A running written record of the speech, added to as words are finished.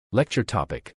Lecture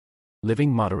topic: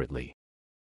 Living moderately.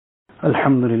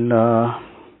 Alhamdulillah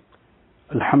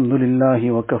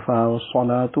wa kafa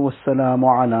wassalatu wassalamu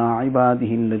ala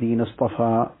ibadihi alladhina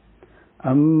istafa.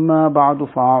 Amma ba'du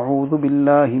fa'a'udhu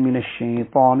billahi minash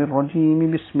shaitanir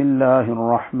rajim. Bismillahir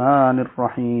rahmanir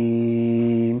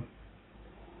rahim.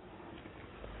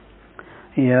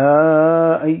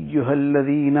 يا أيها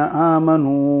الذين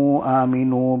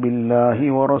آمنوا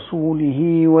بالله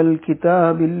ورسوله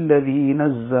والكتاب الذي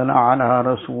نزل على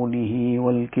رسوله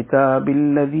والكتاب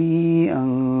الذي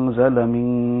أنزل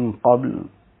من قبل.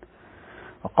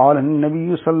 وقال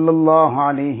النبي صلى الله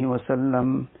عليه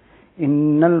وسلم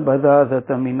إن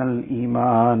البذاذة من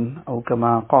الإيمان أو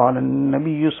كما قال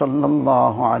النبي صلى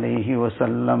الله عليه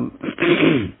وسلم.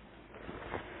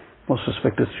 Most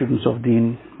respected students of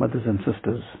Deen, mothers and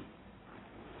sisters.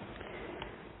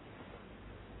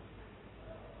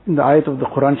 In the ayat of the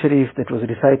Quran Sharif that was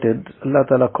recited, Allah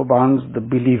Ta'ala commands the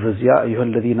believers, Ya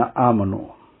ayyuhal ladhina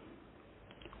amanu.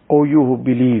 O you who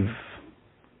believe.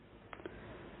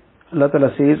 Allah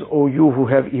Ta'ala says, O you who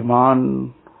have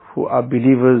Iman, who are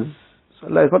believers. So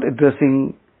Allah is not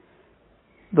addressing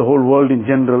the whole world in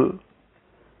general,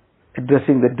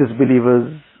 addressing the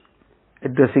disbelievers,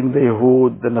 addressing the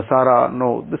Yahud, the Nasara.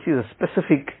 No, this is a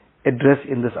specific address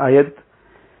in this ayat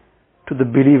to the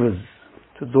believers,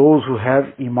 to those who have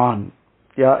Iman.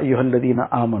 Ya ayyuhal ladhina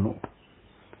amanu.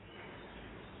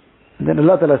 And then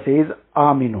Allah Ta'ala says,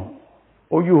 Aminu.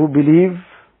 O you who believe,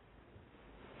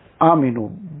 Aminu.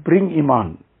 Bring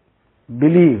Iman.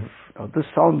 Believe. Now this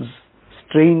sounds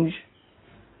strange.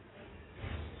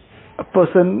 A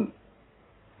person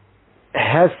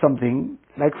has something,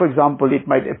 like for example, it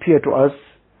might appear to us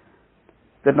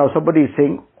that now somebody is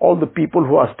saying, all the people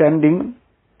who are standing,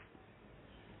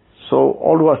 so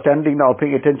all who are standing now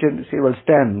paying attention, say, well,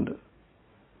 stand.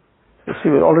 So see,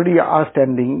 we already are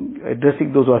standing,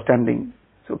 addressing those who are standing.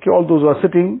 So, okay, all those who are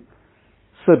sitting,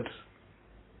 sit.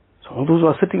 So all those who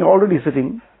are sitting are already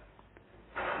sitting.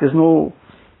 There's no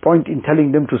point in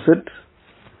telling them to sit.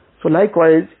 So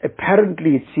likewise,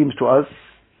 apparently it seems to us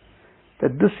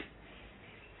that this,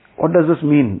 what does this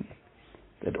mean?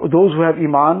 That those who have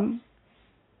Iman,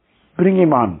 bring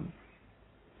Iman.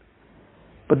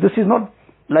 But this is not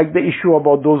like the issue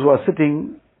about those who are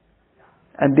sitting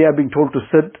and they are being told to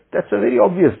sit. That's a very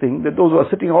obvious thing, that those who are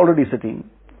sitting are already sitting.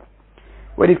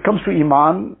 When it comes to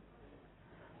Iman,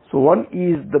 so one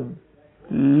is the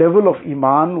level of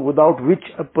Iman without which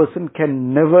a person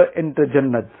can never enter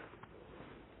Jannat.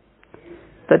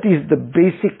 That is the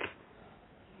basic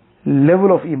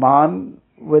level of Iman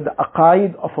where the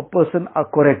aqaid of a person are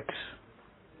correct.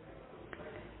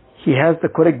 He has the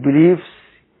correct beliefs.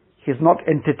 He is not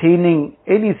entertaining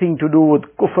anything to do with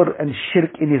kufr and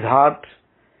shirk in his heart.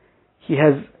 He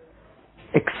has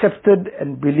accepted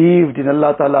and believed in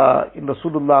Allah Ta'ala, in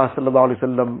Rasulullah Sallallahu Alaihi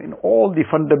Wasallam, in all the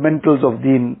fundamentals of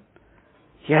deen.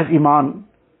 He has Iman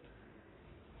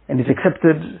and is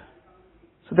accepted.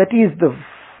 So that is the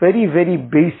very, very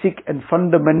basic and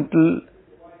fundamental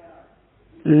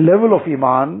level of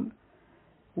Iman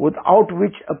without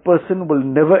which a person will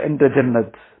never enter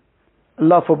Jannat.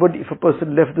 Allah forbid, if a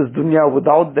person left this dunya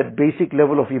without that basic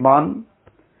level of Iman,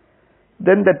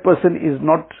 then that person is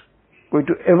not going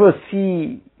to ever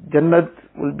see Jannat,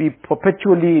 will be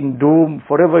perpetually in doom,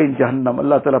 forever in Jahannam.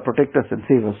 Allah Ta'ala protect us and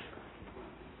save us.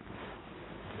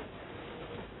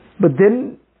 But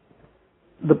then,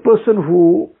 the person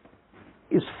who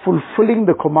is fulfilling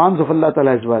the commands of Allah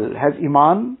Ta'ala as well, has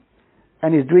Iman,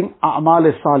 and is doing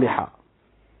a'mal salihah.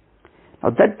 Now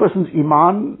that person's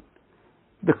Iman,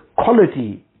 the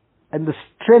quality and the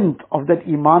strength of that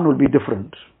Iman will be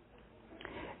different.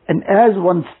 And as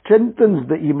one strengthens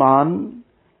the Iman,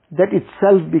 that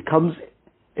itself becomes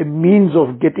a means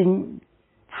of getting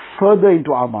further into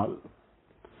a'mal.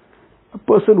 A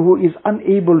person who is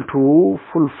unable to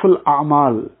fulfill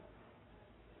a'mal,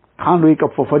 can't wake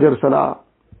up for Fajr Salah,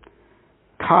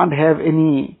 can't have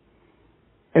any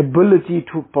ability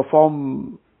to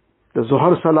perform the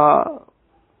Zuhar Salah.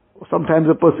 Sometimes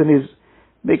a person is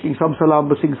making some Salah,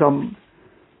 missing some.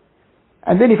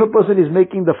 And then if a person is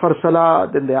making the Fard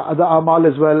Salah, then there are other amal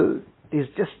as well. There's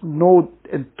just no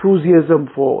enthusiasm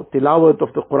for tilawat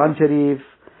of the Quran Sharif,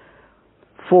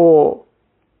 for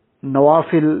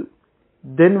nawafil.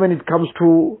 Then when it comes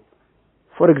to,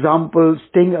 for example,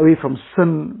 staying away from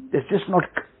sin, there's just not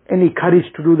any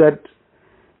courage to do that.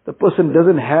 The person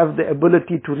doesn't have the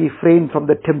ability to refrain from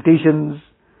the temptations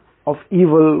of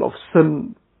evil, of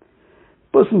sin.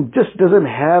 Person just doesn't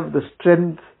have the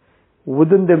strength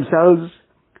within themselves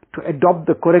to adopt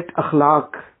the correct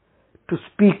akhlaq, to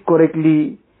speak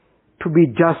correctly, to be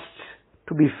just,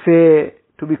 to be fair,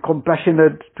 to be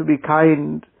compassionate, to be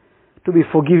kind, to be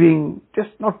forgiving, just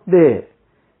not there.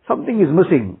 Something is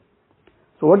missing.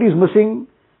 So what is missing?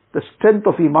 The strength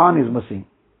of Iman is missing.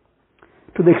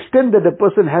 To the extent that the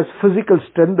person has physical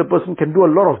strength, the person can do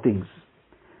a lot of things.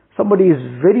 Somebody is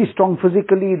very strong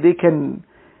physically, they can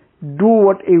do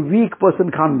what a weak person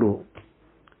can't do.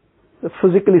 The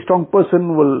physically strong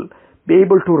person will be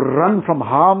able to run from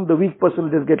harm, the weak person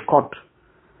will just get caught.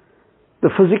 The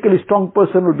physically strong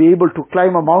person will be able to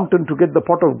climb a mountain to get the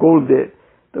pot of gold there.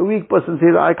 The weak person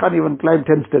says, I can't even climb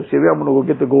 10 steps. Where I'm going to go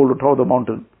get the gold or top of the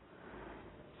mountain.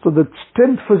 So the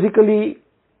strength physically,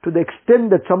 to the extent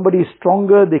that somebody is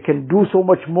stronger, they can do so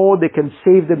much more, they can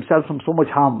save themselves from so much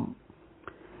harm.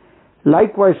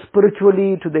 Likewise,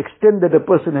 spiritually, to the extent that a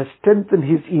person has strengthened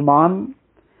his Iman,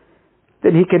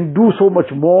 then he can do so much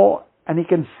more and he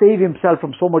can save himself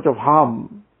from so much of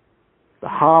harm. The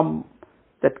harm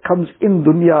that comes in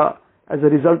dunya as a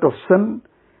result of sin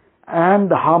and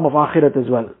the harm of akhirat as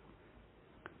well.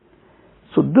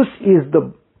 So this is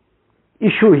the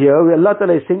issue here where Allah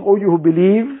Ta'ala is saying, oh, you who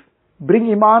believe,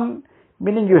 bring Iman,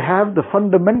 meaning you have the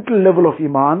fundamental level of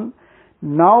Iman.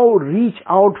 Now reach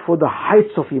out for the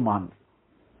heights of Iman.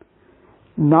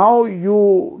 Now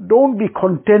you don't be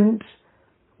content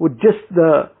with just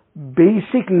the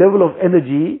basic level of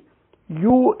energy.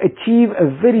 You achieve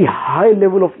a very high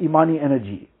level of Imani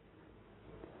energy.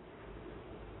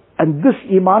 And this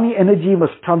Imani energy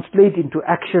must translate into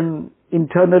action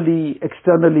internally,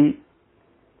 externally.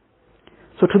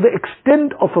 So to the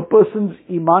extent of a person's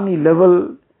Imani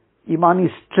level, Imani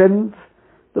strength,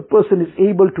 the person is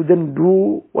able to then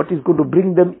do what is going to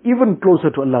bring them even closer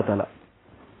to Allah Ta'ala.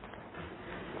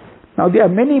 Now there are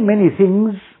many, many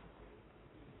things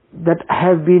that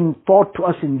have been taught to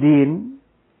us in Deen,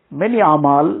 many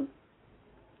A'mal,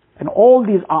 and all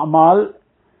these A'mal,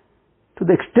 to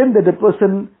the extent that the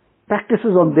person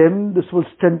practices on them, this will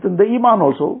strengthen the Iman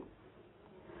also.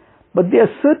 But there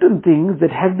are certain things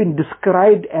that have been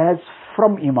described as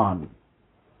from Iman.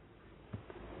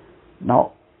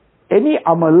 Now, any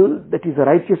amal that is a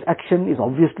righteous action is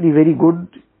obviously very good,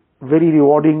 very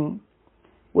rewarding,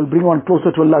 will bring one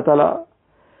closer to Allah Ta'ala.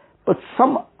 But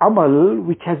some amal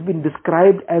which has been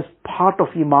described as part of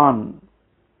Iman,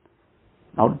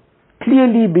 now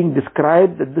clearly being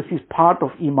described that this is part of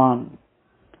Iman,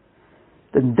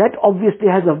 then that obviously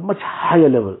has a much higher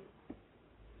level.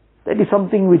 That is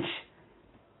something which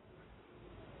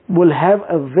will have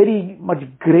a very much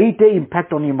greater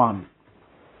impact on Iman.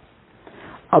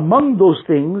 Among those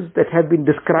things that have been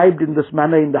described in this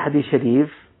manner in the Hadith Sharif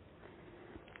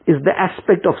is the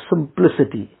aspect of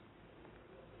simplicity.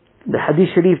 The Hadith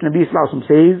Sharif, Nabi Sallallahu Alaihi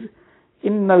Wasallam says,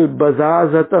 Innal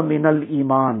bazazata minal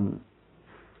iman.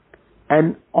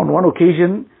 And on one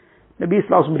occasion, Nabi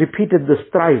Sallallahu Alaihi Wasallam repeated this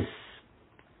thrice.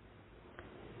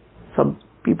 Some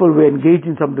people were engaged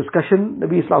in some discussion.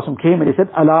 Nabi Sallallahu Alaihi Wasallam came and he said,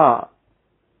 Allah.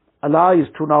 Allah is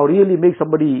to now really make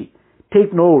somebody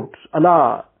take note.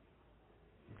 Allah.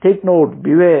 Take note,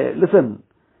 beware, listen.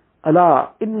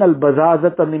 Allah, innal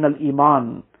bazazata minal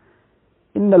iman.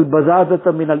 Innal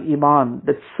bazazata minal iman.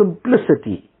 That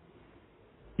simplicity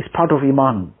is part of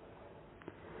Iman.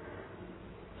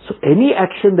 So any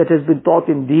action that has been taught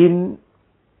in Deen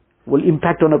will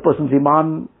impact on a person's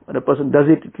Iman. When a person does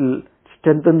it, it will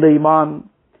strengthen the Iman.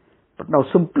 But now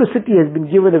simplicity has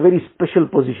been given a very special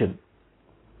position.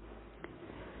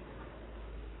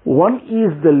 One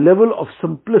is the level of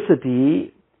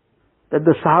simplicity that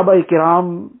the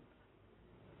Sahaba-i-Kiram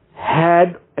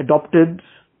had adopted,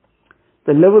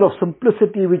 the level of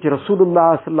simplicity which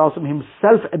Rasulullah sallallahu alaihi wasallam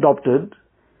himself adopted,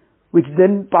 which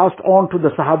then passed on to the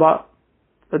Sahaba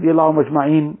radiyallahu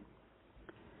majma'in.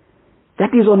 That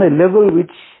is on a level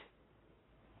which,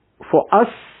 for us,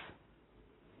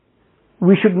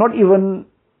 we should not even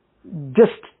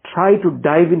just try to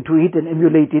dive into it and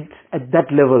emulate it at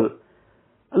that level.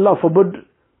 Allah forbid,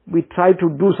 we try to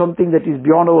do something that is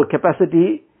beyond our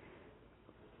capacity.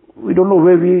 We don't know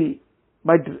where we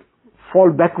might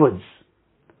fall backwards.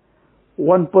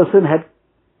 One person had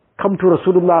come to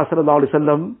Rasulullah sallallahu alaihi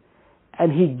wasallam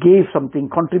and he gave something,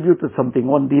 contributed something,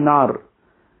 1 dinar,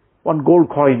 1 gold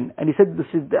coin, and he said, "This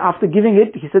is." After giving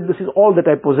it, he said, "This is all that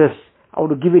I possess. I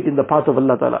want to give it in the path of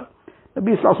Allah Ta'ala."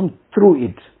 Nabi Sallallahu Alaihi Wasallam threw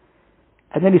it,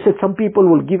 and then he said, "Some people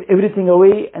will give everything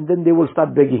away and then they will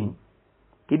start begging."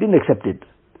 He didn't accept it.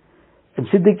 And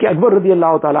Siddiq Akbar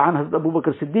radiallahu ta'ala an, Hazrat Abu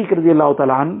Bakr Siddiq radiallahu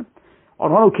ta'ala an,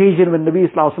 on one occasion when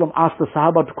Nabi Sallallahu Alaihi Wasallam asked the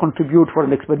Sahaba to contribute for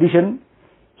an expedition,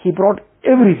 he brought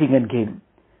everything and came.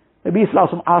 Nabi Sallallahu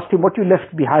Alaihi Wasallam asked him, "What you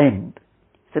left behind?"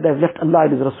 He said, "I've left Allah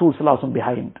and His Rasul Sallallahu Alaihi Wasallam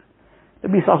behind."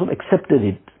 Nabi Sallallahu Alaihi Wasallam accepted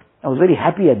it. I was very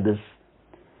happy at this.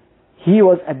 he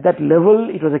was at that level,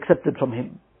 it was accepted from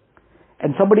him.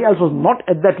 And somebody else was not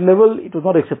at that level, it was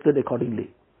not accepted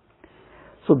accordingly.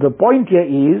 So the point here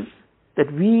is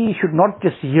that we should not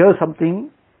just hear something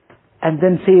and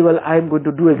then say, well, I'm going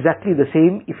to do exactly the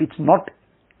same if it's not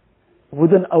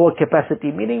within our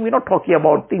capacity. Meaning, we're not talking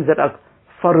about things that are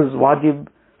farz, wajib,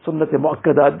 sunnat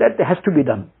muakkada, that has to be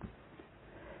done.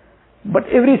 But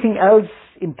everything else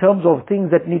in terms of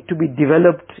things that need to be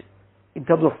developed, in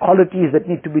terms of qualities that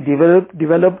need to be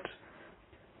developed.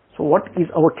 So what is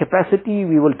our capacity?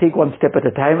 We will take one step at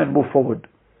a time and move forward.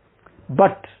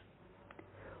 But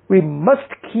we must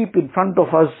keep in front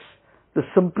of us the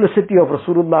simplicity of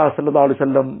Rasulullah sallallahu alaihi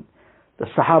wasallam, the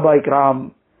Sahaba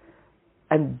Ikram,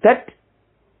 and that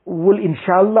will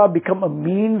inshallah become a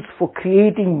means for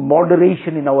creating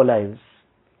moderation in our lives.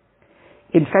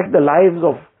 In fact, the lives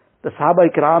of the Sahaba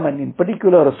Ikram, and in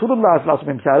particular Rasulullah sallallahu alaihi wasallam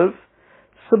himself,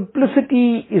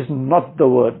 simplicity is not the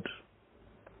word.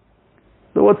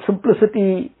 The word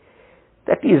simplicity,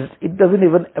 it doesn't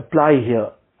even apply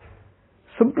here.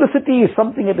 Simplicity is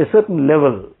something at a certain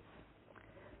level.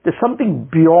 There's something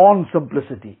beyond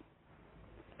simplicity,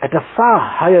 at a far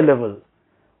higher level,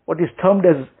 what is termed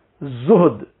as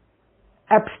zuhd,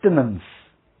 abstinence.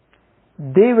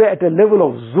 They were at a level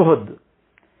of zuhd.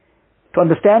 To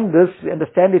understand this, we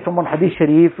understand it from one hadith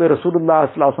sharif where Rasulullah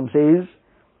sallallahu alaihi wasallam says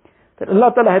that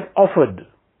Allah Ta'ala had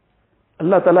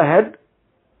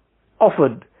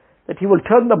offered that He will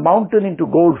turn the mountain into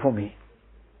gold for me.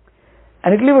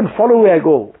 And it will even follow where I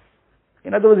go.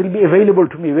 In other words, it will be available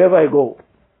to me wherever I go.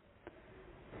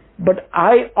 But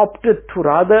I opted to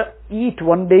rather eat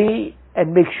one day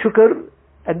and make shukr,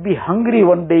 and be hungry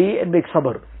one day and make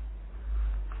sabr.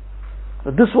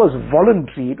 So this was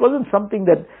voluntary. It wasn't something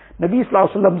that Nabi Sallallahu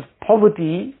Alaihi Wasallam's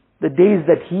poverty, the days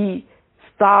that he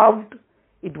starved,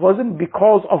 it wasn't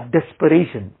because of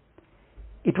desperation.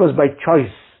 It was by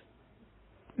choice.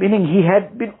 Meaning he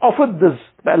had been offered this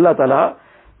by Allah Ta'ala,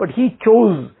 but he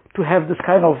chose to have this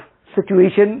kind of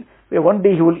situation where one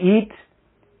day he will eat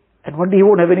and one day he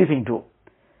won't have anything to.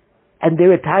 And there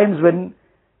were times when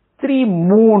 3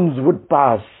 moons would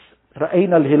pass.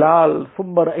 Ra'ayna al-hilal,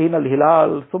 thumma ra'ayna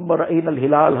al-hilal, thumma ra'ayna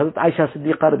al-hilal. Hazrat Aisha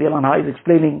Siddiqa radiyallahu anha is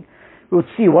explaining, we would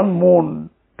see 1 moon,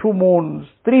 2 moons,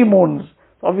 3 moons,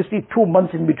 obviously 2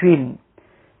 months in between.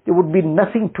 There would be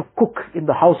nothing to cook in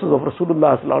the houses of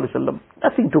Rasulullah sallallahu alaihi wasallam.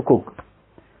 Nothing to cook.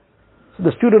 So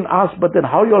the student asked, but then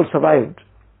how you all survived?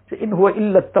 He said, in huwa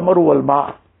illa tamaru wal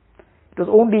ma'. It was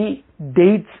only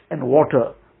dates and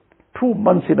water. 2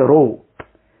 months in a row.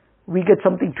 We get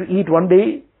something to eat one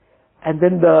day, and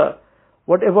then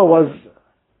whatever was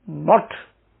not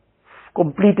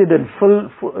completed and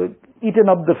eaten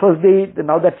up the first day, then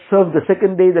now that's served the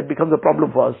second day, that becomes a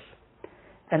problem for us.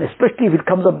 And especially if it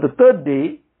comes up the third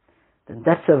day, then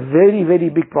that's a very, very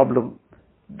big problem.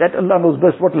 That Allah knows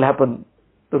best what will happen.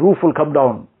 The roof will come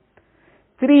down.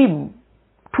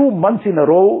 2 months in a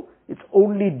row, it's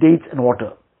only dates and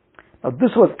water. Now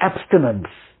this was abstinence.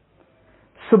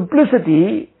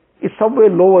 Simplicity is somewhere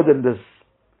lower than this.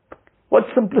 What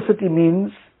simplicity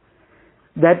means?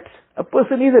 That a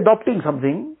person is adopting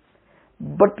something,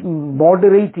 but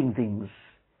moderating things.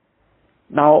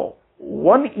 Now,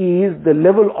 one is the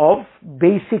level of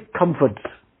basic comfort.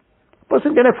 A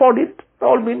person can afford it, by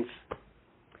all means.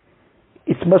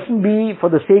 It mustn't be for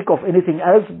the sake of anything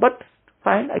else, but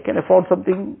fine, I can afford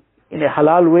something in a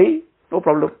halal way, no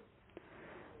problem.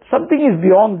 Something is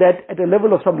beyond that, at a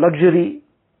level of some luxury.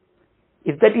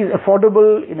 If that is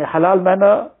affordable in a halal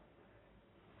manner,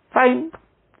 fine.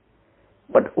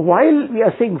 But while we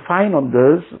are saying fine on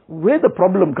this, where the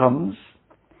problem comes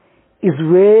is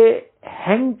where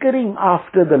hankering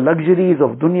after the luxuries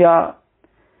of dunya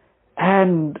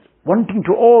and wanting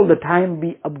to all the time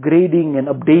be upgrading and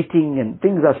updating, and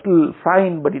things are still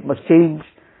fine but it must change,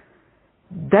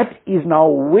 that is now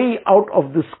way out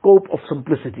of the scope of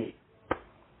simplicity.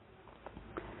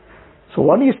 So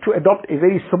one is to adopt a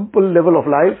very simple level of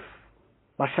life.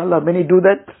 MashaAllah, many do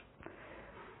that.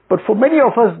 But for many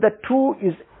of us, that too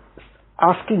is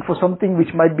asking for something which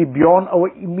might be beyond our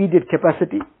immediate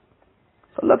capacity.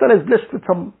 So Allah Ta'ala is blessed with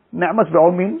some ni'mas by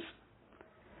all means.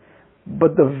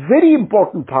 But the very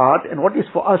important part, and what is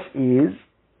for us, is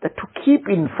that to keep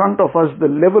in front of us the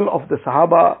level of the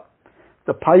Sahaba,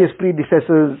 the pious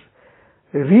predecessors,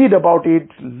 read about it,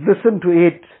 listen to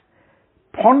it,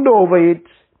 ponder over it,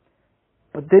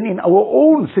 but then in our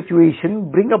own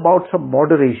situation, bring about some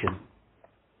moderation.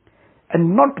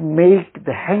 And not make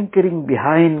the hankering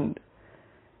behind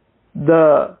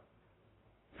the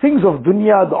things of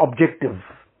dunya the objective.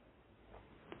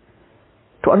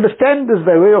 To understand this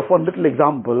by way of one little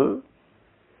example,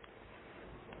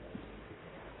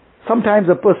 Sometimes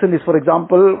a person is, for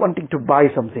example, wanting to buy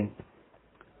something.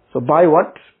 So buy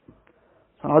what?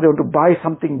 So now they want to buy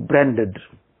something branded.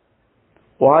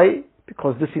 Why?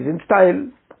 Because this is in style.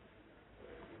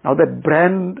 Now that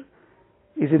brand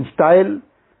is in style.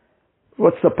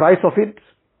 What's the price of it?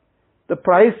 The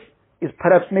price is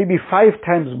perhaps maybe 5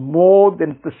 times more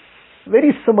than the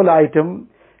very similar item,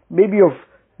 maybe of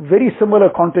very similar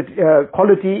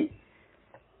quality,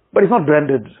 but it's not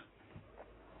branded.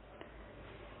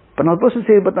 But now the person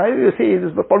says, but I say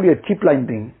this is probably a cheap line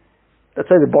thing. That's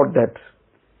why they bought that.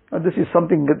 Now this is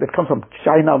something that comes from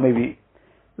China maybe.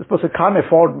 This person can't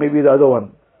afford maybe the other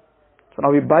one. So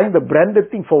now we're buying the branded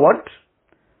thing for what?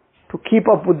 To keep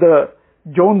up with the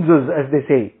Joneses, as they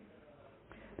say.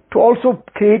 To also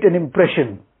create an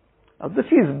impression. Now this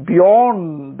is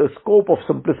beyond the scope of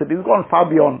simplicity. It's gone far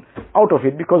beyond, out of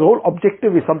it, because the whole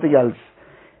objective is something else.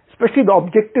 Especially the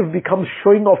objective becomes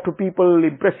showing off to people,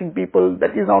 impressing people.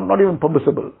 That is now not even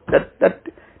permissible. That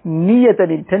niyat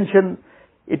and intention,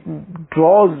 it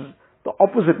draws the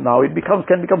opposite now. It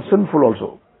can become sinful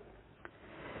also.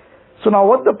 So now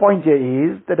what the point here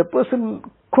is that a person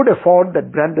could afford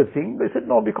that branded thing. They said,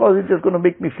 no, because it's just going to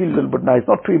make me feel a little bit nice,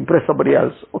 not to impress somebody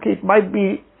else. Okay, it might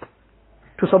be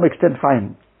to some extent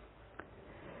fine.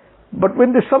 But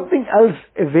when there's something else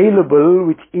available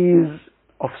which is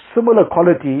of similar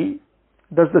quality,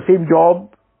 does the same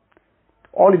job,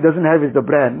 all it doesn't have is the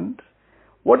brand,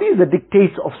 what is the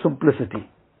dictates of simplicity?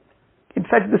 In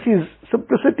fact,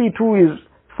 simplicity too is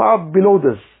far below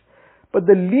this. But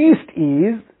the least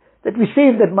is that we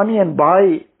save that money and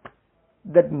buy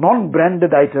that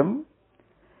non-branded item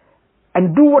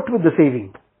and do what with the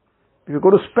saving? If you're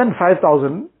going to spend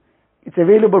 5,000, it's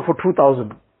available for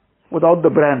 2,000 without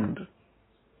the brand.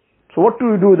 So what do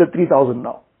you do with the 3,000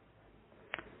 now?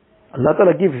 Allah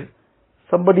Ta'ala gives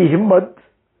somebody himmat,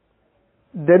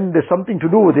 then there's something to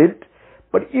do with it.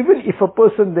 But even if a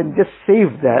person then just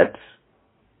saves that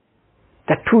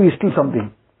too is still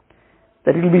something.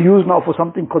 That it will be used now for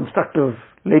something constructive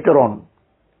later on.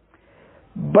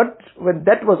 But when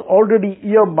that was already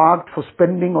earmarked for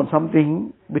spending on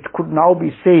something which could now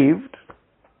be saved,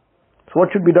 so what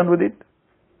should be done with it?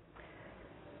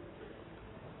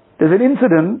 There's an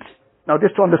incident, now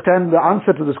just to understand the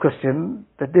answer to this question,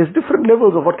 that there's different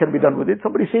levels of what can be done with it.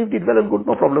 Somebody saved it, well and good,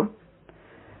 no problem.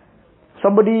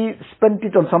 Somebody spent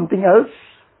it on something else,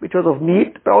 which was of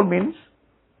need, by all means,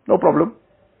 no problem.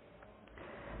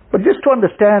 But just to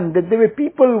understand that there were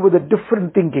people with a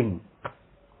different thinking.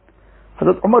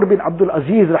 Hazrat Umar bin Abdul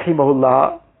Aziz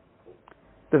rahimahullah,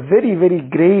 the very, very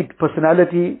great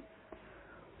personality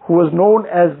who was known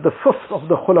as the fifth of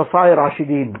the Khulafai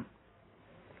Rashideen.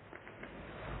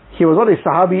 He was not a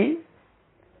Sahabi,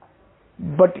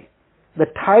 but the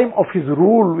time of his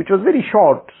rule, which was very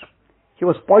short, he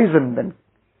was poisoned, and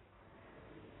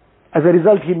as a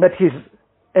result he met his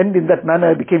end in that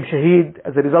manner, became shaheed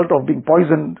as a result of being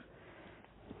poisoned.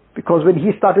 Because when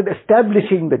he started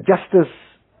establishing the justice,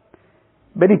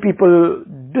 many people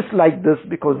disliked this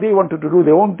because they wanted to do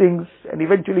their own things, and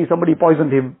eventually somebody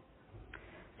poisoned him.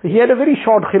 So he had a very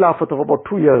short khilafat of about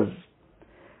 2 years.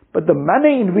 But the manner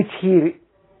in which he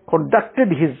conducted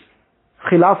his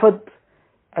khilafat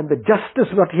and the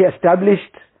justice that he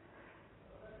established,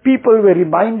 people were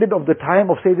reminded of the time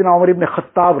of Sayyidina Umar ibn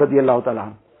Khattab radiallahu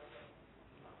ta'ala.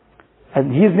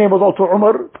 And his name was also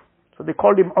Umar, so they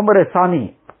called him Umar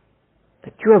Asani,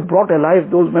 that you have brought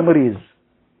alive those memories.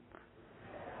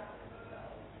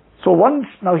 So when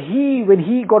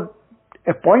he got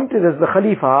appointed as the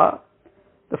Khalifa,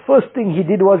 the first thing he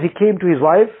did was he came to his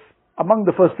wife. Among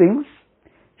the first things,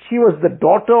 she was the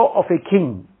daughter of a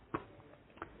king.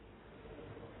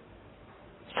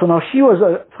 So now she was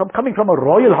coming from a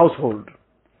royal household.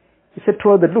 He said to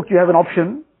her that, look, you have an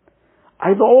option.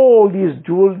 Either all this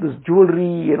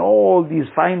jewelry and all these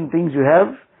fine things you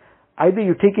have, either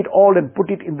you take it all and put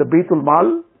it in the Baytul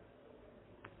Mal,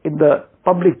 in the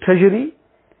public treasury,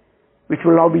 which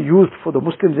will now be used for the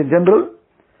Muslims in general.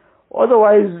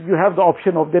 Otherwise, you have the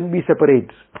option of then be separate.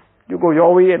 You go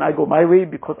your way and I go my way,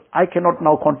 because I cannot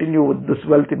now continue with this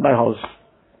wealth in my house.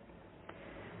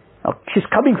 Now, she's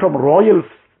coming from royal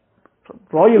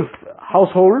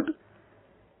household,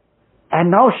 and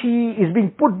now she is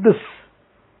being put this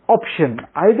option.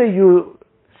 Either you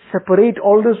separate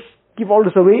all this, give all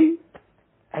this away,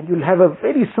 and you'll have a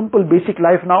very simple basic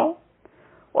life now.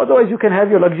 Otherwise you can have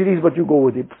your luxuries, but you go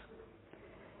with it.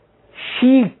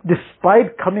 She,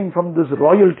 despite coming from this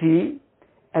royalty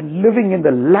and living in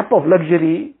the lap of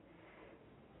luxury,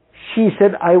 she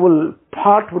said, I will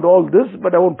part with all this,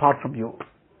 but I won't part from you.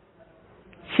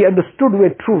 She understood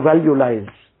where true value lies.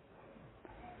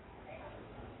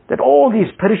 that all these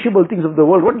perishable things of the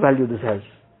world, what value this has?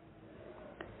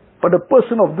 But a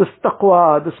person of this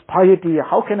taqwa, this piety,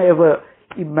 how can I ever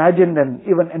imagine and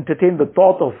even entertain the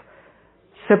thought of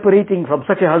separating from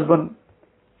such a husband?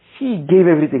 She gave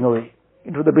everything away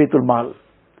into the Baytul Mal.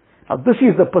 Now this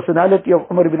is the personality of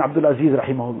Umar ibn Abdul Aziz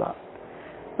rahimahullah.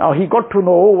 Now he got to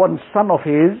know one son of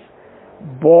his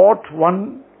bought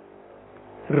one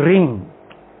ring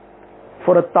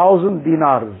for 1,000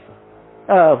 dinars,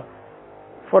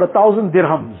 for 1,000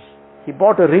 dirhams. He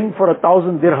bought a ring for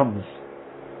 1,000 dirhams.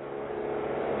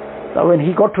 Now when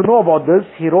he got to know about this,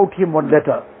 he wrote him one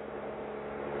letter.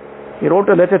 He wrote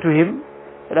a letter to him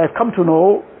that I've come to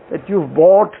know that you've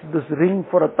bought this ring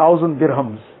for 1,000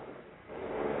 dirhams.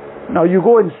 Now you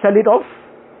go and sell it off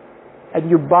and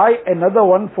you buy another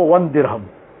one for 1 dirham.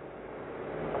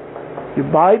 You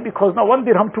buy, because now 1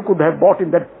 dirham too could have bought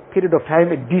in that period of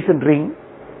time a decent ring.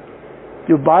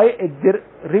 You buy a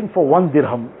ring for 1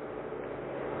 dirham.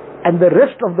 And the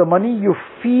rest of the money you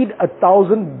feed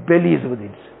 1,000 bellies with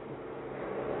it.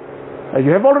 Now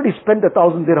you have already spent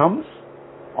 1,000 dirhams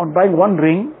on buying one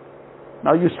ring.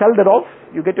 Now you sell that off,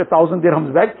 you get your 1,000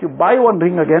 dirhams back, you buy one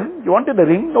ring again. You wanted a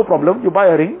ring, no problem, you buy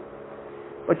a ring.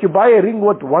 But you buy a ring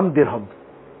worth 1 dirham.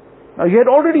 Now you had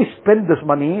already spent this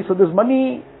money, so this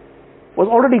money was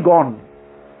already gone.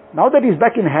 Now that is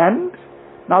back in hand,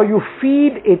 now you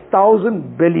feed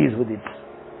 1,000 bellies with it.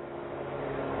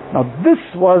 Now this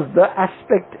was the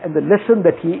aspect and the lesson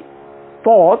that he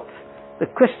taught. The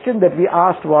question that we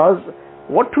asked was,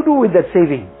 what to do with that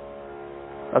saving?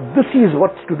 Now this is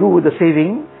what's to do with the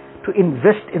saving, to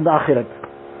invest in the akhirat.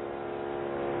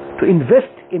 To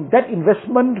invest in that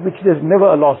investment which there's never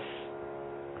a loss.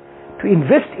 To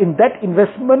invest in that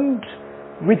investment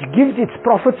which gives its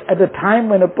profits at a time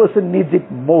when a person needs it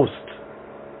most.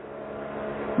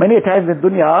 Many a times in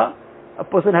dunya, a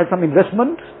person has some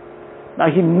investment, now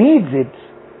he needs it.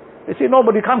 They say, no,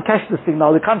 but you can't cash this thing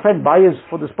now, they can't find buyers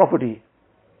for this property.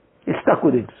 He's stuck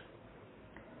with it.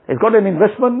 He's got an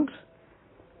investment,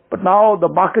 but now the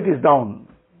market is down.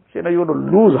 So now you're going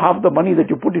to lose half the money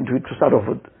that you put into it to start off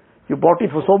with. You bought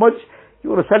it for so much,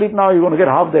 you're going to sell it now, you're going to get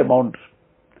half the amount.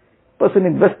 Person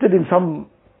invested in some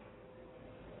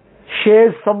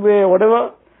shares somewhere,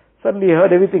 whatever, suddenly he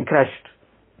heard everything crashed.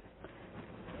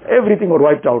 Everything got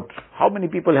wiped out. How many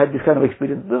people had this kind of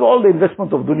experience? This is all the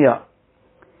investments of dunya.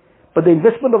 But the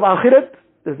investment of akhirat,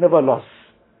 there's never a loss.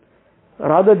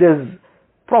 Rather, there's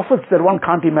profits that one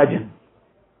can't imagine.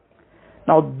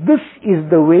 Now, this is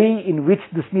the way in which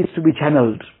this needs to be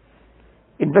channeled.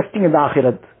 Investing in the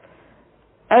akhirat.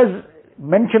 As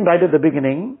mentioned right at the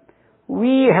beginning,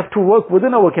 we have to work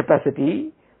within our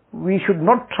capacity. We should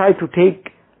not try to take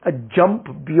a jump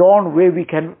beyond where we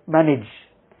can manage.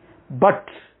 But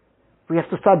we have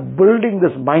to start building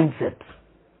this mindset.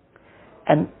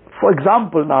 And for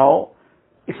example now,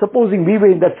 if supposing we were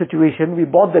in that situation, we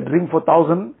bought that ring for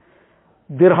 1,000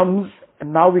 dirhams,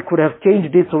 and now we could have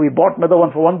changed it, so we bought another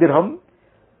one for 1 dirham.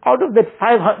 Out of that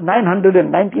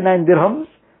 999 dirhams,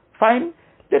 fine,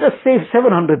 let us save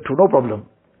 700 too, no problem.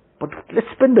 But let's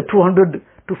spend the 200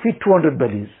 to feed 200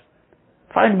 bellies.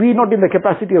 Fine, we're not in the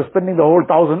capacity of spending the whole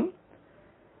 1,000.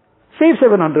 Save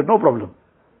 700, no problem.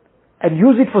 And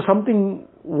use it for something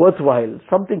worthwhile,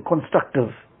 something constructive.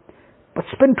 But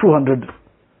spend 200.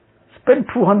 Spend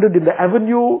 200 in the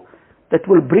avenue that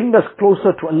will bring us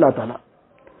closer to Allah Ta'ala.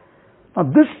 Now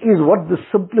this is what the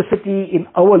simplicity in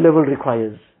our level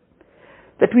requires.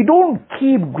 That we don't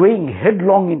keep going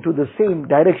headlong into the same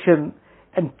direction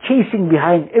and chasing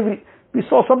behind we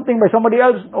saw something by somebody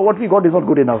else, oh, what we got is not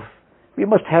good enough. We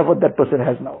must have what that person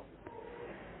has now.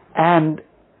 And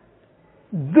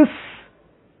this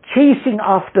chasing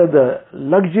after the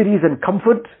luxuries and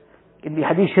comfort, in the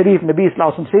Hadith Sharif, Nabi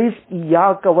Sallallahu Alaihi Wasallam says,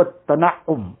 إِيَّاكَ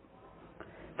وَالتَّنَعُّمْ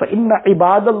فَإِنَّ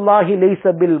عِبَادَ اللَّهِ لَيْسَ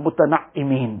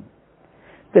بِالْمُتَنَعِّمِينَ.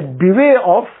 That beware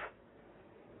of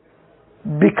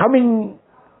becoming,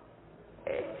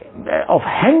 of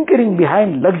hankering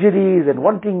behind luxuries and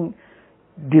wanting,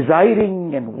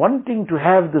 desiring and wanting to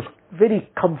have this very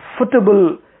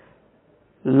comfortable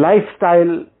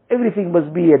lifestyle. Everything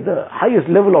must be at the highest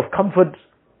level of comfort.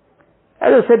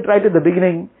 As I said right at the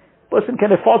beginning, person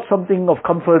can afford something of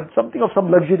comfort, something of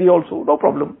some luxury also, no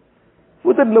problem.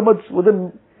 Within limits,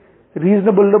 within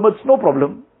reasonable limits, no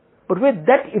problem. But where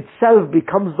that itself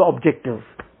becomes the objective.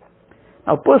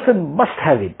 Now, a person must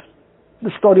have it.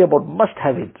 The story about must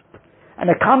have it. And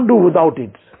I can't do without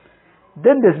it.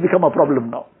 Then there's become a problem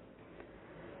now.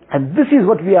 And this is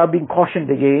what we are being cautioned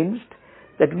against,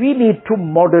 that we need to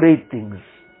moderate things.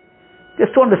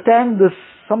 Just to understand this,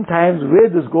 sometimes where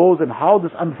this goes and how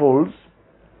this unfolds.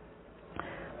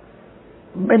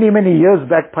 many, many years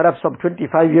back, perhaps some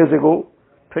 25 years ago,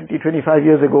 25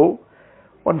 years ago,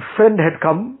 one friend had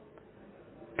come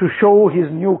to show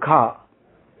his new car.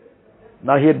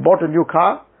 Now he had bought a new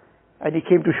car and he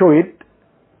came to show it,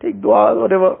 take dua,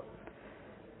 whatever.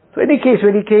 So any case,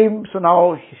 when he came, so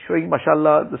now he's showing,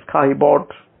 mashallah, this car he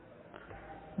bought.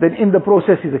 Then in the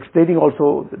process he's explaining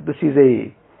also that this is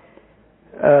a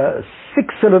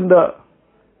 6-cylinder.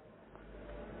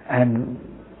 And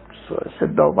so I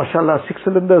said, now, mashallah,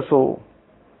 6-cylinder, so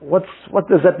what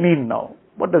does that mean now?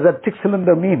 What does that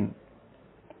 6-cylinder mean?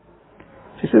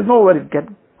 She says, no, well, it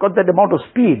got that amount of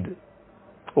speed.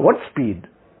 What speed?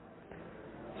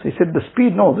 So he said, the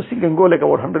speed, no, this thing can go like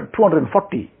about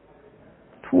 240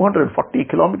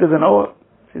 kilometers an hour.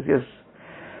 He says, yes.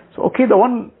 So, okay, the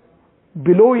one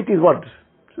below it is what?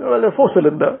 So, well, a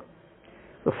 4-cylinder.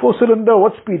 The 4-cylinder,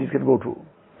 what speed it can go to?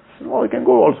 So, well, it can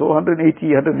go also 180,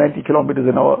 190 kilometers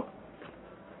an hour.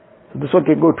 So this one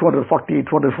can go 240,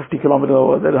 250 kilometers an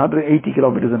hour, then 180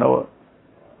 kilometers an hour.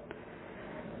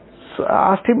 So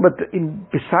I asked him, but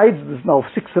besides this now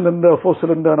 6-cylinder,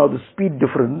 4-cylinder, now the speed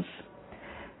difference,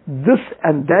 this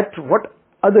and that, what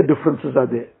other differences are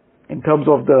there in terms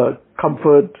of the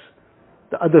comfort,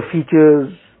 the other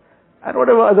features, and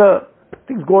whatever other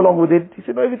things go along with it? He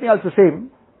said, no, everything else is the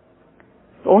same.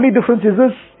 The only difference is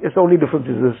this. Yes, the only difference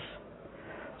is this.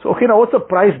 So, okay, now what's the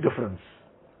price difference?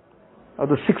 Now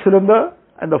the 6-cylinder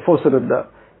and the 4-cylinder.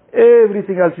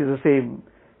 Everything else is the same.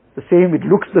 The same, it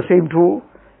looks the same too.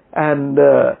 And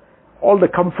all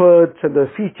the comforts and the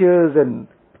features and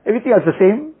everything else the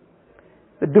same.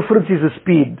 The difference is the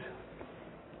speed.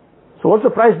 So what's the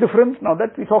price difference? Now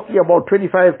that we're talking about 25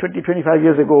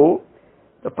 years ago,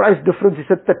 the price difference is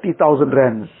at 30,000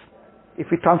 rands.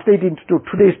 If we translate it into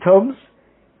today's terms,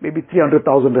 maybe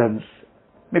 300,000 rands.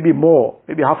 Maybe more,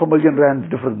 maybe 500,000 rands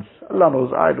difference. Allah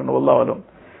knows, I don't know, Allah Alam.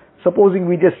 Supposing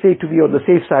we just say to be on the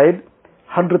safe side,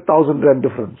 100,000 rand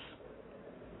difference.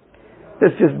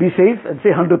 Let's just be safe and say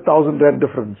 100,000 rand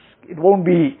difference. It won't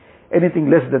be anything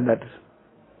less than that.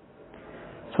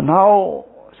 So now,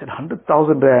 I said 100,000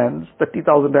 rands,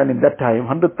 30,000 rand in that time,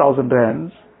 100,000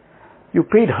 rands. You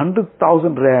paid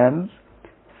 100,000 rands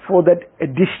for that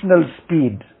additional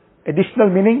speed.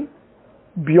 Additional meaning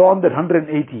beyond that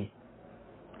 180.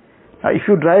 Now if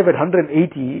you drive at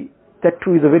 180, that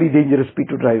too is a very dangerous speed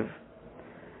to drive.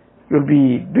 You'll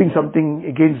be doing something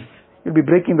against, you'll be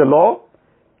breaking the law.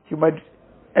 You might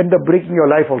end up breaking your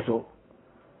life also.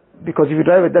 Because if you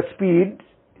drive at that speed,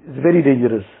 it's very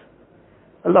dangerous.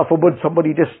 Allah forbid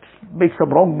somebody just makes some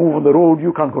wrong move on the road,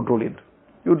 you can't control it.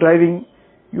 You're driving,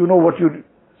 you know what you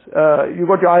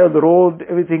got your eye on the road,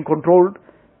 everything controlled,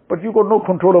 but you got no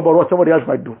control about what somebody else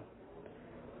might do.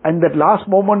 And that last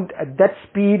moment, at that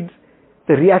speed,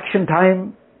 the reaction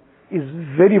time is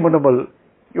very minimal.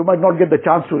 You might not get the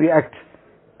chance to react,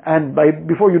 and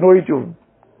before you know it, you've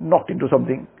knocked into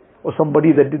something or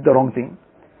somebody that did the wrong thing.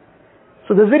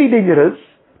 So that's very dangerous.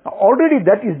 Now, already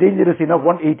that is dangerous enough,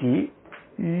 180.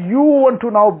 You want to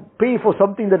now pay for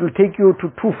something that will take you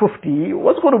to 250.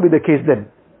 What's going to be the case then?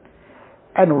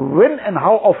 And when and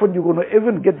how often you're going to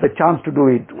even get the chance to do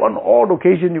it? One odd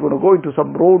occasion you're going to go into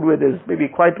some road where there's maybe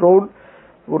quiet road.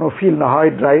 You're going to feel now how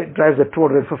it drives at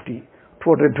 250,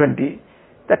 220.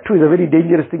 That too is a very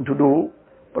dangerous thing to do.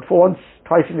 But for once,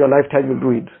 twice in your lifetime you'll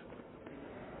do it.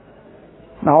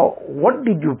 Now, what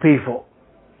did you pay for?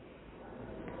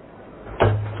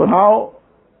 So now,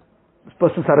 this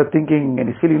person started thinking and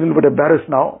he's feeling a little bit embarrassed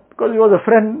now because he was a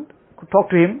friend, could talk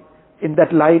to him in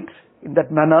that light, in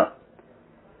that manner.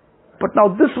 But now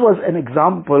this was an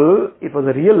example, it was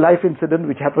a real life incident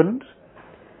which happened.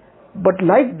 But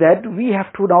like that, we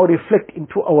have to now reflect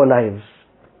into our lives.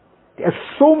 There are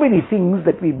so many things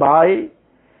that we buy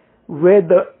where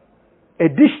the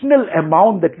additional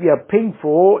amount that we are paying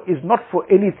for is not for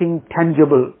anything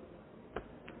tangible,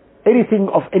 anything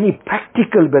of any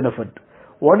practical benefit.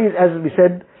 One is, as we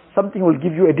said, something will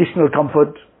give you additional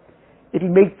comfort. It will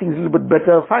make things a little bit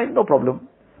better. Fine, no problem.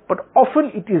 But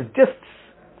often it is just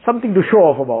something to show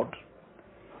off about.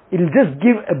 It will just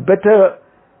give a better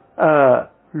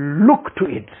look to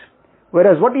it.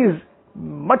 Whereas what is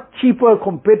much cheaper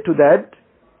compared to that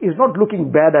is not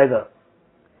looking bad either.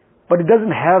 But it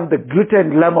doesn't have the glitter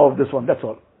and glamour of this one, that's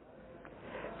all.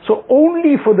 So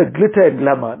only for the glitter and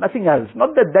glamour, nothing else.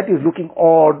 Not that that is looking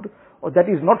odd or that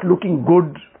is not looking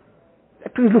good.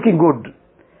 That is looking good.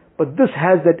 But this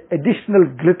has that additional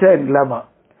glitter and glamour.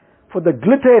 For the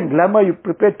glitter and glamour, you're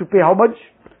prepared to pay how much?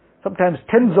 Sometimes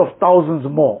tens of thousands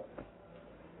more.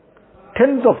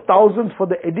 Tens of thousands for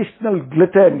the additional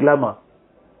glitter and glamour.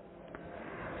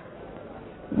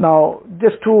 Now,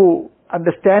 just to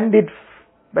understand it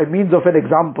by means of an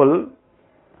example,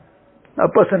 a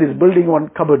person is building one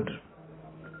cupboard.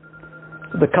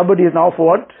 So the cupboard is now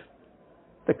for what?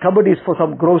 The cupboard is for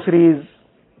some groceries.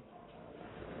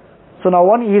 So now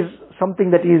one is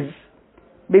something that is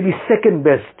maybe second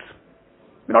best.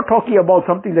 We're not talking about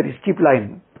something that is cheap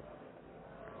line.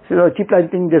 So the cheap line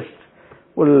thing just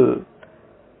will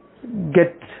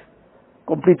get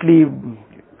completely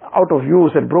out of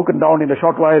use and broken down in a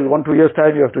short while. 1-2 years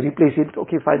time you have to replace it.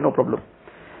 Okay, fine, no problem.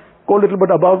 Go a little bit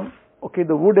above. Okay,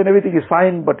 the wood and everything is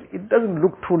fine, but it doesn't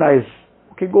look too nice.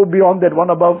 Okay, go beyond that, one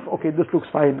above. Okay, this looks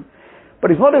fine,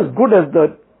 but it's not as good as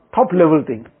the top level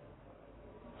thing.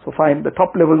 So fine, the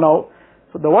top level now.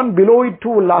 So the one below it too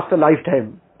will last a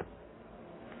lifetime.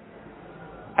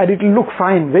 And it will look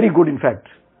fine, very good in fact.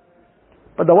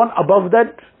 But the one above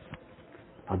that,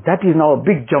 that is now a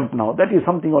big jump now. That is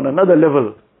something on another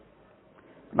level.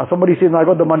 Now somebody says, I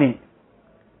got the money.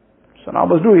 So now I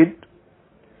must do it.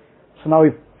 So now he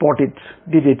bought it,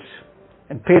 did it,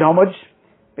 and paid how much?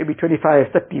 Maybe 25,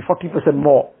 30, 40%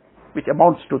 more, which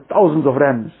amounts to thousands of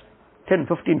rands. 10,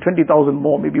 15, 20,000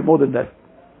 more, maybe more than that.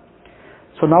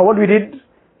 So now what we did,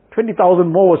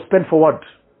 20,000 more was spent for what?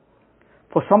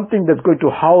 For something that's going to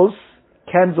house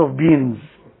cans of beans.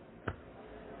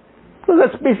 So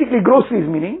that's basically groceries,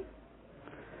 meaning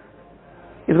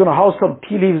it's going to house some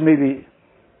tea leaves maybe,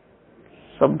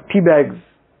 some tea bags.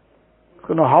 It's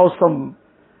going to house some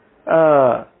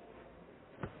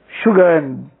sugar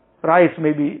and rice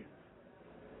maybe.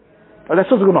 But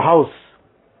that's what's going to house.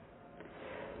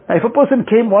 Now if a person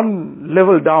came one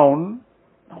level down,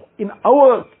 in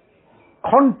our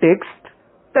context,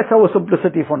 that's our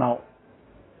simplicity for now.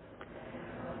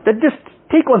 That just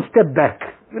take one step back.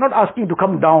 You're not asking to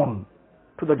come down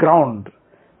to the ground,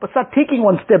 but start taking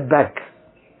one step back.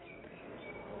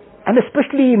 And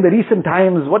especially in the recent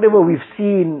times, whatever we've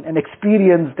seen and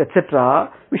experienced,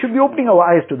 etc., we should be opening our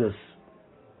eyes to this.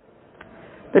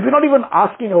 That we're not even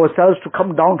asking ourselves to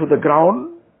come down to the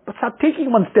ground, but start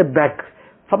taking one step back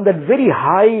from that very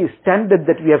high standard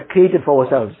that we have created for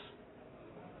ourselves.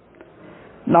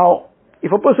 Now,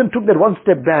 if a person took that one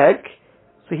step back,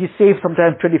 so he saved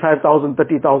sometimes 25,000,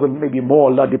 30,000, maybe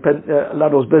more, Allah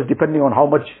knows best, depending on how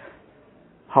much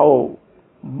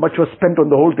was spent on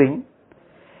the whole thing.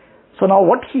 So now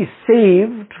what he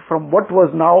saved from what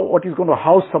is going to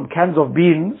house some cans of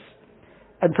beans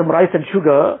and some rice and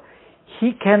sugar,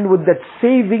 he can with that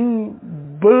saving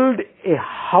build a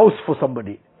house for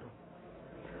somebody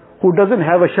who doesn't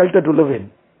have a shelter to live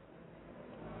in.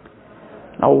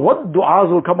 Now what du'as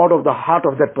will come out of the heart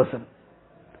of that person?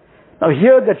 Now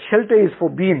here that shelter is for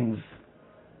beans,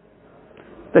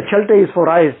 the shelter is for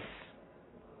rice.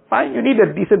 Fine, you need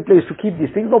a decent place to keep these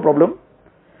things, no problem.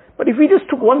 But if we just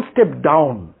took one step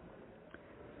down,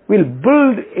 we'll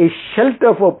build a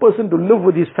shelter for a person to live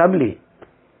with his family.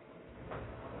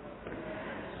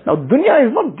 Now dunya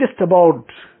is not just about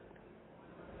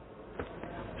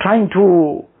trying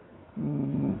to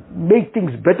make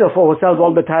things better for ourselves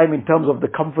all the time in terms of the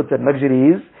comforts and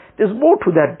luxuries. There's more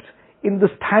to that in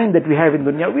this time that we have in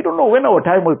dunya. We don't know when our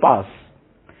time will pass.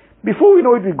 Before we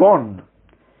know it, we're gone.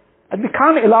 And we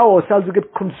can't allow ourselves to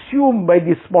get consumed by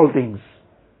these small things.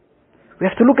 We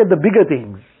have to look at the bigger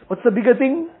things. What's the bigger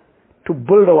thing? To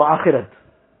build our akhirat.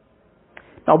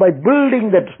 Now by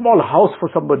building that small house for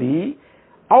somebody,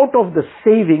 out of the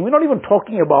saving, we're not even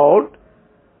talking about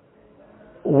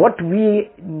what we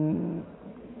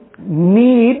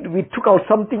need, we took out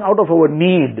something out of our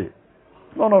need.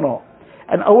 No.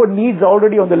 And our needs are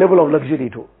already on the level of luxury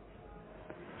too.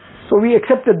 So we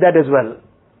accepted that as well.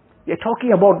 We are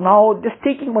talking about now just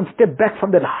taking one step back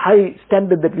from that high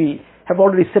standard that we have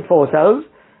already set for ourselves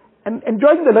and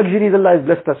enjoying the luxuries Allah has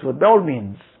blessed us with, by all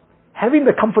means. Having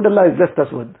the comfort Allah has blessed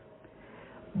us with.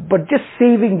 But just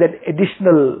saving that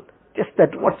additional, just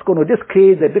that what's going to just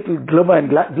create that little glimmer and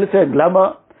glitter and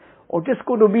glamour, or just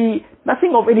going to be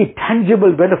nothing of any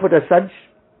tangible benefit as such,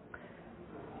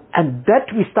 and that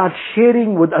we start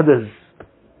sharing with others.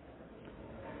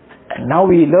 And now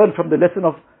we learn from the lesson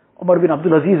of Umar bin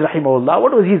Abdul Aziz rahimahullah,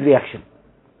 what was his reaction?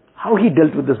 How he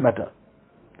dealt with this matter.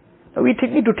 Now we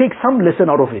need to take some lesson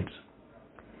out of it.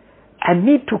 And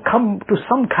need to come to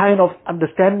some kind of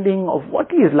understanding of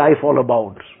what is life all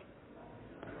about.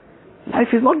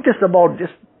 Life is not just about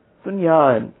just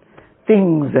dunya and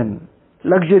things and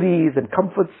luxuries and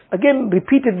comforts. Again,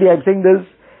 repeatedly I'm saying this,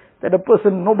 that a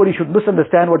person, nobody should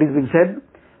misunderstand what is being said.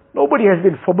 Nobody has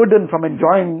been forbidden from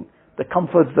enjoying the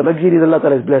comforts, the luxuries Allah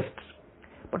Ta'ala has blessed.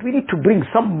 But we need to bring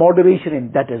some moderation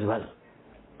in that as well.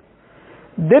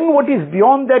 Then what is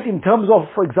beyond that in terms of,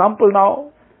 for example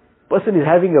now, person is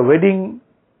having a wedding,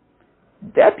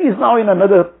 that is now in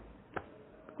another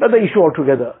another issue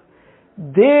altogether.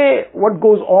 What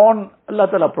goes on, Allah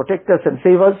Ta'ala protect us and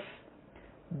save us,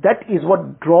 that is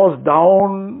what draws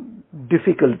down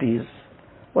difficulties,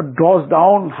 what draws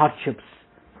down hardships,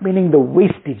 meaning the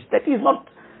wastage. That is not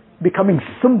becoming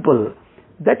simple.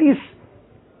 That is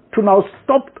to now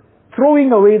stop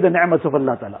throwing away the ni'mas of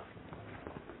Allah Ta'ala.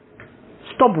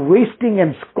 Stop wasting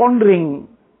and squandering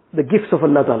the gifts of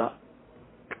Allah Ta'ala.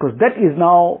 Because that is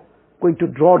now going to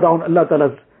draw down Allah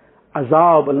Ta'ala's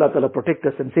azab. Allah Ta'ala protect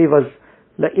us and save us.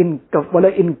 لَإِن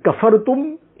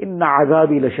كَفَرْتُمْ إِنَّ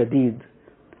عَذَابِي لَشَدِيدٌ.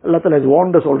 Allah Ta'ala has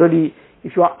warned us already,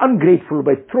 if you are ungrateful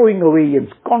by throwing away and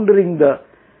squandering the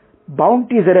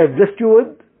bounties that I have blessed you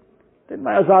with, then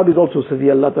my azab is also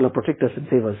severe. Allah Ta'ala protect us and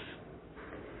save us.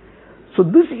 So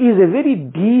this is a very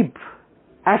deep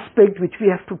aspect which we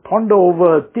have to ponder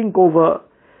over, think over.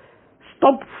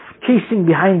 Stop chasing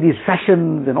behind these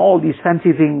fashions and all these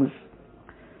fancy things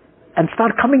and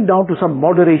start coming down to some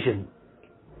moderation.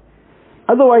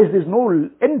 Otherwise there's no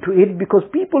end to it, because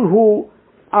people who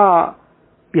are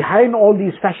behind all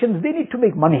these fashions, they need to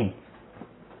make money.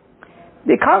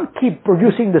 They can't keep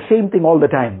producing the same thing all the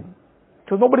time.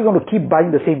 So nobody's going to keep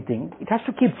buying the same thing. It has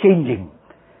to keep changing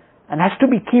and has to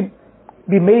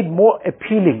be made more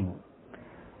appealing.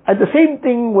 And the same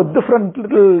thing with different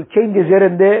little changes here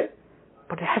and there,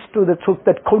 but it has to,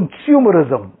 that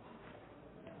consumerism.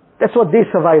 That's what they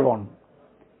survive on.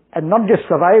 And not just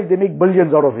survive, they make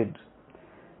billions out of it.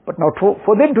 But now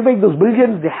for them to make those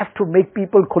billions, they have to make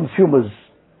people consumers.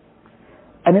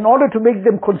 And in order to make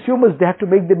them consumers, they have to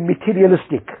make them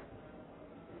materialistic.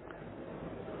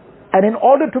 And in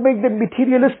order to make them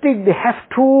materialistic, they have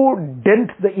to dent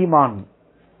the iman.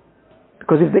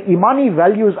 Because if the imani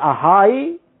values are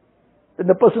high, then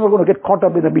the person is going to get caught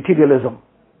up in the materialism.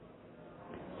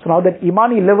 So now that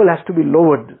imani level has to be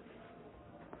lowered.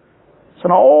 So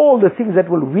now all the things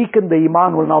that will weaken the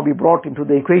iman will now be brought into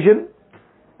the equation.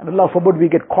 And Allah forbid we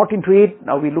get caught into it.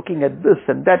 Now we're looking at this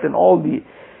and that and all the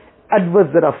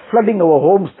adverts that are flooding our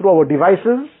homes through our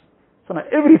devices. So now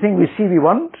everything we see we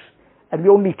want. And we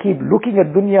only keep looking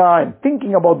at dunya and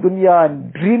thinking about dunya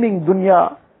and dreaming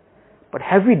dunya. But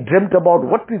have we dreamt about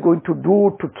what we're going to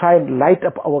do to try and light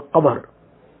up our qabr?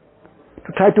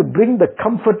 To try to bring the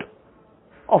comfort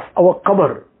of our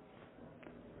qabr.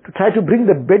 To try to bring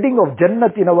the bedding of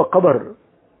Jannat in our qabr.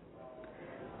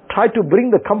 Try to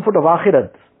bring the comfort of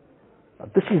Akhirat.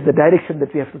 Now, this is the direction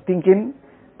that we have to think in.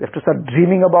 We have to start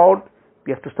dreaming about.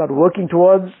 We have to start working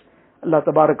towards. Allah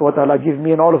Tabaraka wa Ta'ala give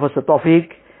me and all of us a tawfiq,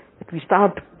 that we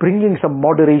start bringing some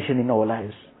moderation in our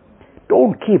lives.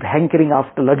 Don't keep hankering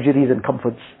after luxuries and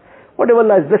comforts. Whatever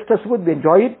Allah has blessed us with, we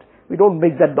enjoy it. We don't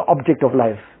make that the object of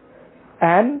life.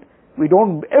 And we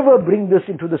don't ever bring this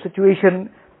into the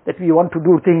situation that we want to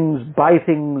do things, buy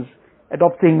things,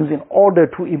 adopt things in order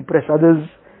to impress others,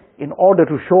 in order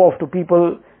to show off to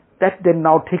people. That then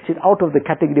now takes it out of the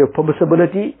category of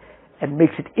permissibility and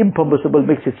makes it impermissible,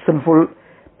 makes it sinful.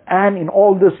 And in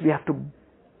all this we have to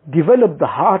develop the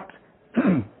heart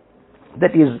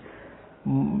that is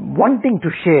wanting to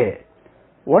share,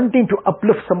 wanting to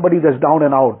uplift somebody that's down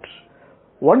and out,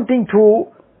 wanting to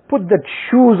put that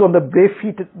shoes on the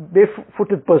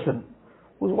barefooted person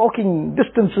who's walking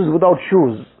distances without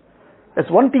shoes, that's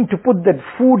wanting to put that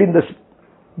food in the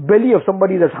belly of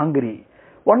somebody that's hungry,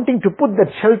 wanting to put that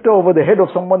shelter over the head of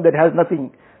someone that has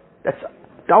nothing, that's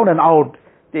down and out.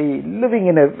 They living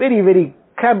in a very, very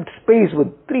cramped space with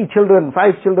 3 children,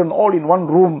 5 children all in one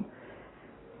room.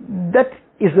 That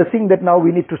is the thing that now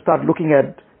we need to start looking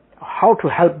at, how to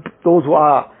help those who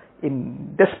are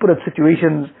in desperate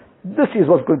situations. This is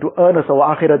what's going to earn us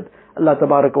our akhirat. Allah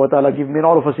Tabaraka wa Ta'ala give me and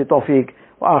all of us a tawfiq.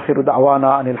 Wa akhiru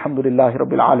da'wana anil hamdulillahi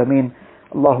rabbil alameen.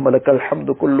 Allahumma lakal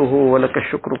hamdu kulluhu wa lakal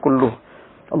shukru kulluhu.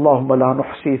 Allahumma la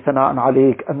nuhsi thana'an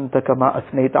alayk anta kama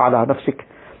athnayta ala nafsik.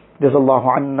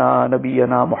 Jazallahu anna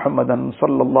nabiyyana Muhammadan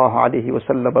sallallahu alayhi wa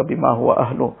sallam bima huwa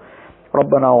ahlu.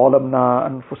 ربنا ظلمنا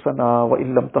أنفسنا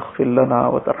وإن لم تغفر لنا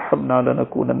وترحمنا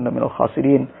لنكونن من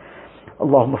الخاسرين.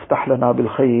 اللهم افتح لنا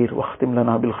بالخير واختم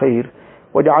لنا بالخير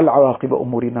واجعل عواقب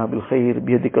أمورنا بالخير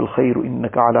بيدك الخير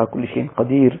إنك على كل شيء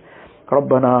قدير.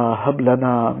 ربنا هب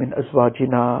لنا من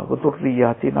أزواجنا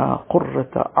وذرياتنا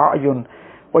قرة أعين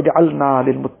واجعلنا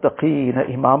للمتقين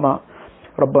إماما.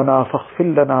 ربنا فاغفر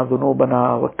لنا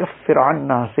ذنوبنا وكفر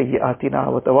عنا سيئاتنا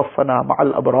وتوفنا مع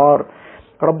الأبرار.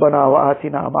 ربنا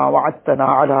وآتنا ما وعدتنا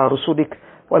على رسلك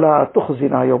ولا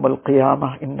تخزنا يوم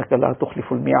القيامة إنك لا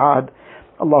تخلف الميعاد.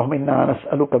 اللهم إنا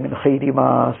نسألك من خير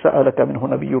ما سألك منه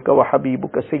نبيك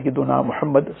وحبيبك سيدنا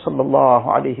محمد صلى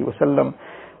الله عليه وسلم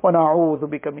ونعوذ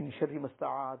بك من شر ما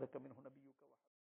استعاذك منه نبيك.